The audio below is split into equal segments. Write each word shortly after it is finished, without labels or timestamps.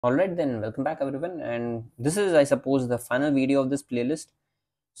Alright then, welcome back everyone, and this is, I suppose, the final video of this playlist.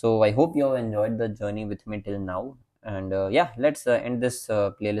 So I hope you have enjoyed the journey with me till now, and yeah, let's end this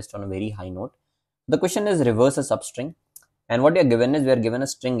playlist on a very high note. The question is reverse a substring, and what we are given is we are given a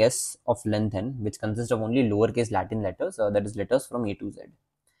string s of length n, which consists of only lowercase Latin letters, that is letters from A to Z.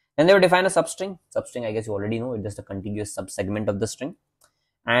 Then they will define a substring. Substring, I guess you already know, it's just a contiguous subsegment of the string.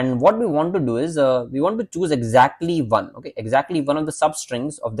 And what we want to do is we want to choose exactly one of the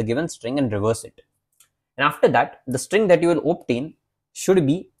substrings of the given string and reverse it. And after that, the string that you will obtain should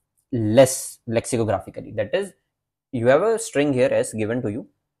be less lexicographically. That is, you have a string here s given to you,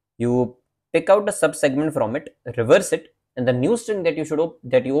 you pick out a subsegment from it, reverse it, and the new string that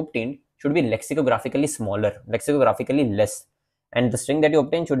you obtained should be lexicographically smaller, lexicographically less. And the string that you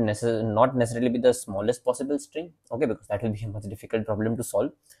obtain should not necessarily be the smallest possible string, okay, because that will be a much difficult problem to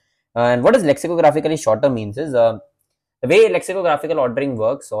solve. And what is lexicographically shorter means is the way lexicographical ordering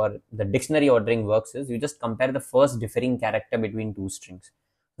works, or the dictionary ordering works, is you just compare the first differing character between two strings.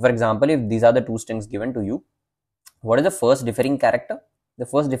 For example, if these are the two strings given to you, what is the first differing character? The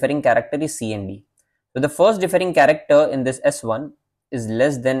first differing character is C and D. So the first differing character in this S1 is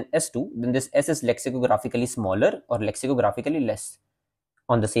less than S2, then this S is lexicographically smaller or lexicographically less.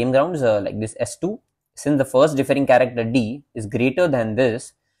 On the same grounds, like this S2, since the first differing character D is greater than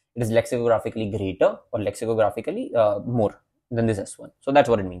this, it is lexicographically greater or lexicographically more than this S1. So that's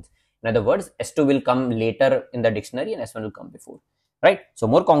what it means. In other words, S2 will come later in the dictionary and S1 will come before, right? So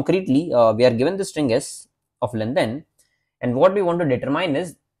more concretely, we are given the string S of length n, and what we want to determine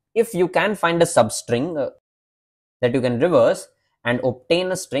is if you can find a substring that you can reverse and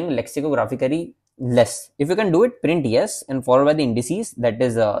obtain a string lexicographically less. If you can do it, print yes and followed by the indices, that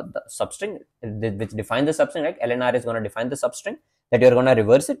is the substring which defines the substring, right? LNR is going to define the substring that you are going to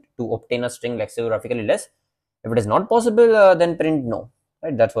reverse it to obtain a string lexicographically less. If it is not possible, then print no,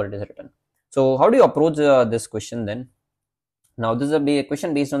 right? That's what it is written. So how do you approach this question then? Now this is a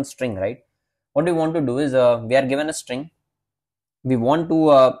question based on string, right? What we want to do is we are given a string. We want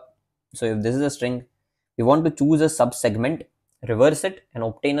to, so if this is a string, we want to choose a subsegment, reverse it, and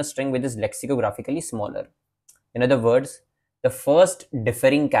obtain a string which is lexicographically smaller. In other words, the first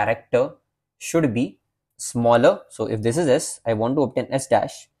differing character should be smaller. So if this is S, I want to obtain S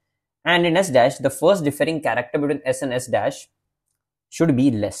dash, and in S dash, the first differing character between S and S dash should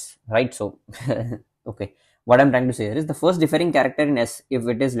be less, right? So, okay, what I'm trying to say here is the first differing character in S, if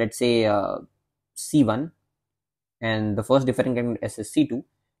it is, let's say, C1, and the first differing character in S is C2,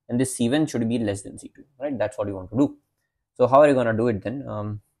 and this C1 should be less than C2, right? That's what you want to do. So how are you going to do it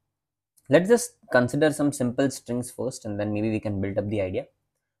then? Let's just consider some simple strings first, and then maybe we can build up the idea.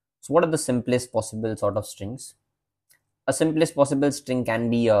 So what are the simplest possible sort of strings? A simplest possible string can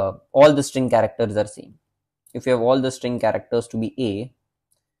be all the string characters are same. If you have all the string characters to be A,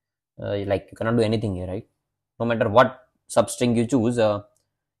 like you cannot do anything here, right? No matter what substring you choose,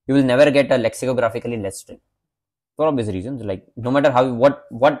 you will never get a lexicographically less string for obvious reasons. Like no matter how what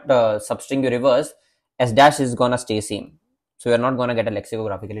substring you reverse, S dash is gonna stay same. So you're not gonna get a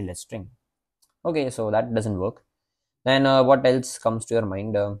lexicographically less string. Okay, so that doesn't work. Then what else comes to your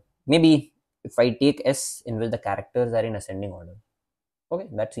mind? Maybe if I take S in which the characters are in ascending order. Okay,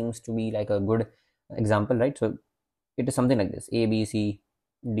 that seems to be like a good example, right? So it is something like this: A, B, C,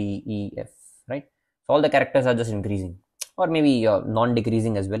 D, E, F, right? So all the characters are just increasing, or maybe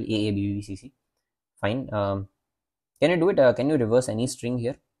non-decreasing as well. A, B, B, C, C. Fine. Can you do it? Can you reverse any string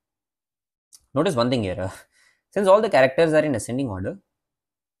here? Notice one thing here. Since all the characters are in ascending order,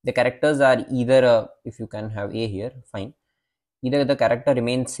 the characters are either, if you can have A here, fine. Either the character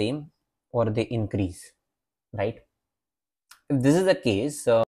remains same or they increase, right? If this is the case,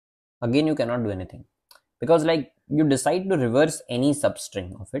 again you cannot do anything, because like you decide to reverse any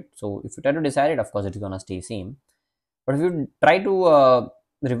substring of it. So if you try to decide it, of course it's gonna stay same. But if you try to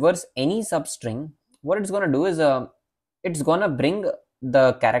reverse any substring, what it's gonna do is it's gonna bring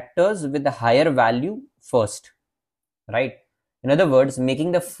the characters with the higher value first, right? In other words,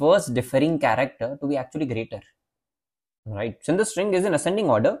 making the first differing character to be actually greater, right? Since the string is in ascending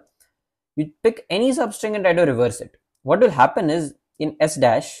order, you pick any substring and try to reverse it. What will happen is in S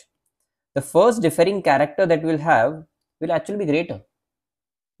dash, the first differing character that we'll have will actually be greater,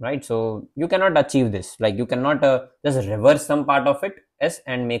 right? So you cannot achieve this. Like you cannot just reverse some part of it S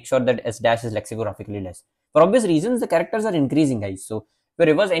and make sure that S dash is lexicographically less. For obvious reasons, the characters are increasing, guys. So if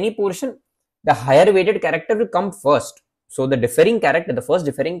you reverse any portion, the higher weighted character will come first. So the differing character, the first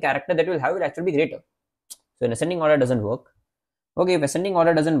differing character that you will have will actually be greater. So in ascending order doesn't work. Okay, if ascending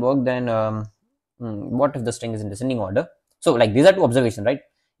order doesn't work, then what if the string is in descending order? So like these are two observations, right?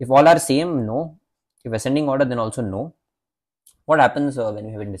 If all are same, no. If ascending order, then also no. what happens when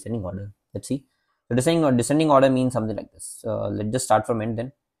you have in descending order? Let's see. So descending order means something like this. Let's just start from end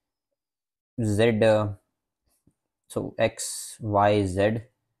then. Z, so X, Y, Z,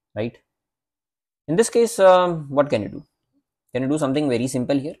 right? In this case, what can you do? Can you do something very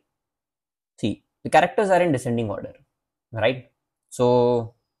simple here? See, the characters are in descending order, right?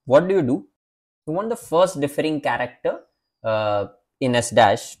 So what do? You want the first differing character in S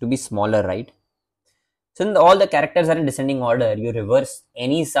dash to be smaller, right? Since all the characters are in descending order, you reverse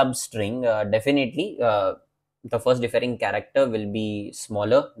any substring, definitely the first differing character will be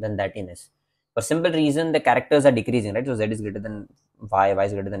smaller than that in S. For simple reason, the characters are decreasing, right? So Z is greater than Y, Y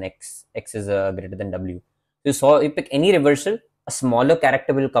is greater than X, X is greater than W. So you pick any reversal, a smaller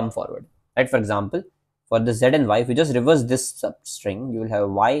character will come forward, right? For example, for the Z and Y, if you just reverse this substring, you will have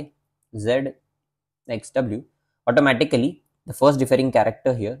Y, Z, X, W. Automatically, the first differing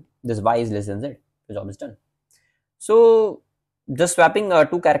character here, this Y is less than Z. The job is done. So just swapping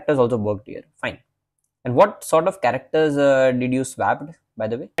two characters also worked here. Fine. And what sort of characters did you swap, by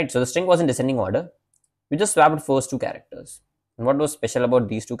the way? Right. So the string was in descending order. We just swapped first two characters. And what was special about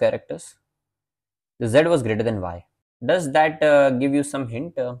these two characters? The Z was greater than Y. Does that give you some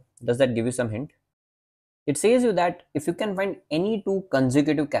hint? It says you that if you can find any two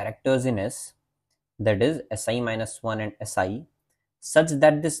consecutive characters in S, that is Si minus 1 and Si, such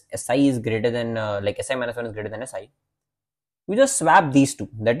that this Si is greater than Si minus 1 is greater than Si, you just swap these two.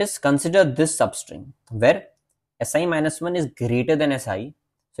 That is, consider this substring where Si minus 1 is greater than Si.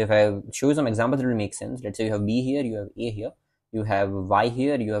 So if I show you some examples, it will make sense. Let's say you have B here, you have A here, you have Y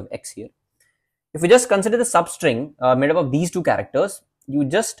here, you have X here. If you just consider the substring made up of these two characters, you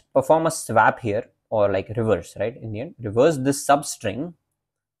just perform a swap here, or like reverse, right? In the end, reverse this substring,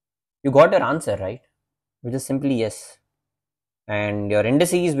 you got your answer, right? Which is simply yes. And your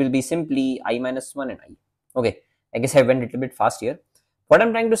indices will be simply I minus 1 and I. Okay, I guess I went a little bit fast here. What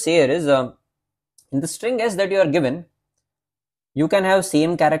I'm trying to say here is, in the string S that you are given, you can have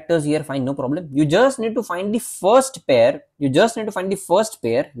same characters here, fine, no problem. You just need to find the first pair.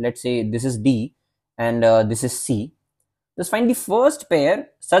 Let's say this is D and this is C. Just find the first pair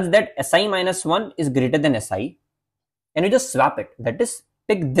such that Si minus 1 is greater than Si, and you just swap it. That is,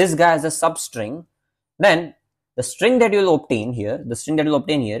 pick this guy as a substring. Then the string that you will obtain here, is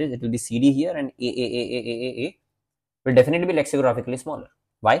it will be CD here, and A will definitely be lexicographically smaller.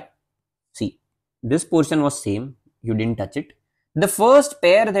 Why? See, this portion was same, you didn't touch it. The first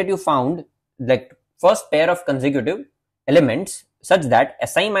pair that you found, like first pair of consecutive elements such that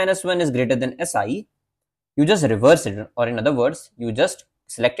Si minus 1 is greater than Si, you just reverse it, or in other words, you just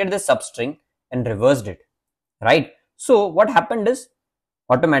selected the substring and reversed it, right? So what happened is,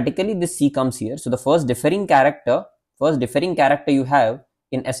 automatically this C comes here. So the first differing character you have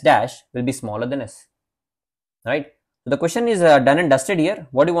in S dash will be smaller than S, right? So the question is done and dusted here.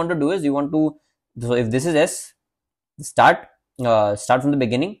 What you want to do is, so if this is S, start from the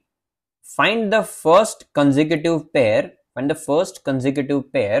beginning, find the first consecutive pair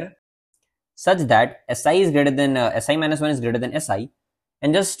such that Si is greater than Si minus 1 is greater than Si,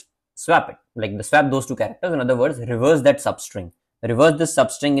 and just swap it, like swap those two characters. In other words, reverse that substring. Reverse this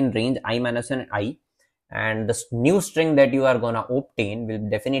substring in range I minus 1 and I, and this new string that you are gonna obtain will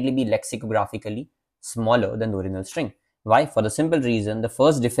definitely be lexicographically smaller than the original string. Why? For the simple reason, the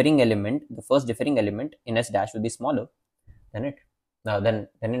first differing element in S dash will be smaller than it, than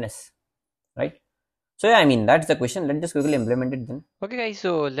in S, right? So yeah, I mean, that's the question. Let's just quickly implement it then. Okay guys,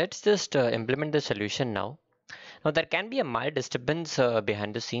 so let's just implement the solution now. Now there can be a mild disturbance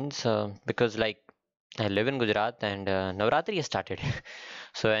behind the scenes because like I live in Gujarat and Navratri has started.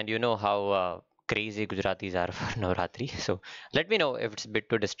 So, and you know how crazy Gujaratis are for Navratri. So let me know if it's a bit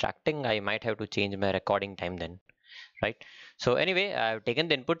too distracting. I might have to change my recording time then, right? So anyway, I've taken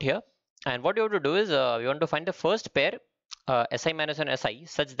the input here, and what you have to do is we want to find the first pair Si minus 1 Si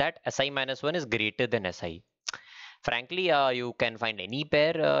such that Si minus 1 is greater than Si. Frankly, you can find any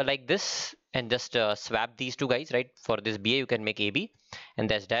pair like this and just swap these two guys, right? For this BA, you can make AB, and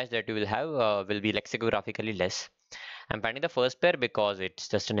this dash that you will have will be lexicographically less. I'm finding the first pair because it's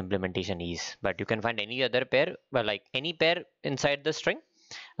just an implementation ease, but you can find any other pair, well, like any pair inside the string,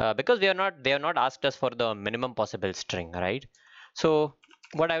 because they have not asked us for the minimum possible string, right? So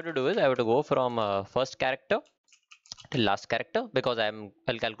what I have to do is I have to go from first character till last character, because I'll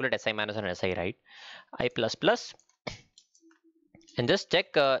calculate Si minus and Si, right? I plus plus, and just check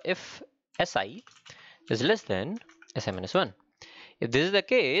if Si is less than Si minus 1. If this is the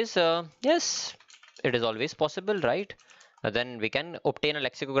case, yes, it is always possible, right? Then we can obtain a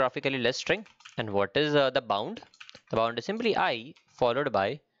lexicographically less string. And what is the bound? The bound is simply I followed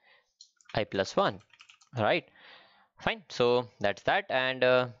by I plus 1, right? Fine, so that's that. And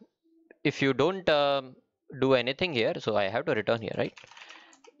if you don't do anything here, so I have to return here, right?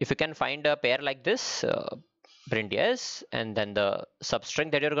 If you can find a pair like this, print yes, and then the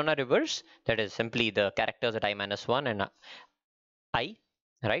substring that you're gonna reverse, that is simply the characters at I-1 and I,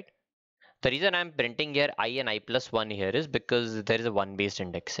 right? The reason I'm printing here I and I plus 1 here is because there is a 1 based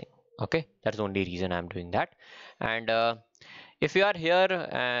indexing. Okay, that's the only reason I'm doing that. And if you are here,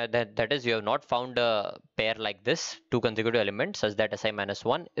 that is you have not found a pair like this, two consecutive elements such that Si minus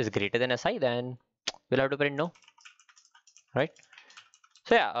 1 is greater than Si, then we'll have to print no, right?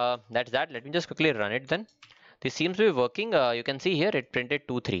 So yeah, that's that. Let me just quickly run it then. This seems to be working. You can see here it printed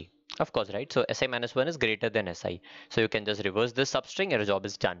 2, 3. Of course, right? So Si minus 1 is greater than Si. So you can just reverse this substring, your job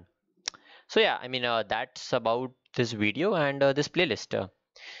is done. So yeah, I mean, that's about this video and this playlist.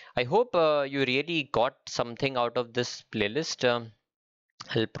 I hope you really got something out of this playlist.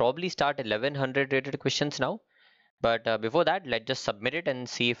 I'll probably start 1100 rated questions now. But before that, let's just submit it and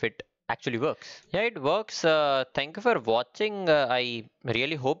see if it actually works. Yeah, it works. Thank you for watching. I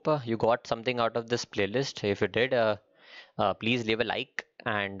really hope you got something out of this playlist. If you did, please leave a like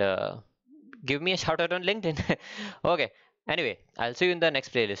and give me a shout out on LinkedIn. Okay. Anyway, I'll see you in the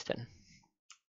next playlist then.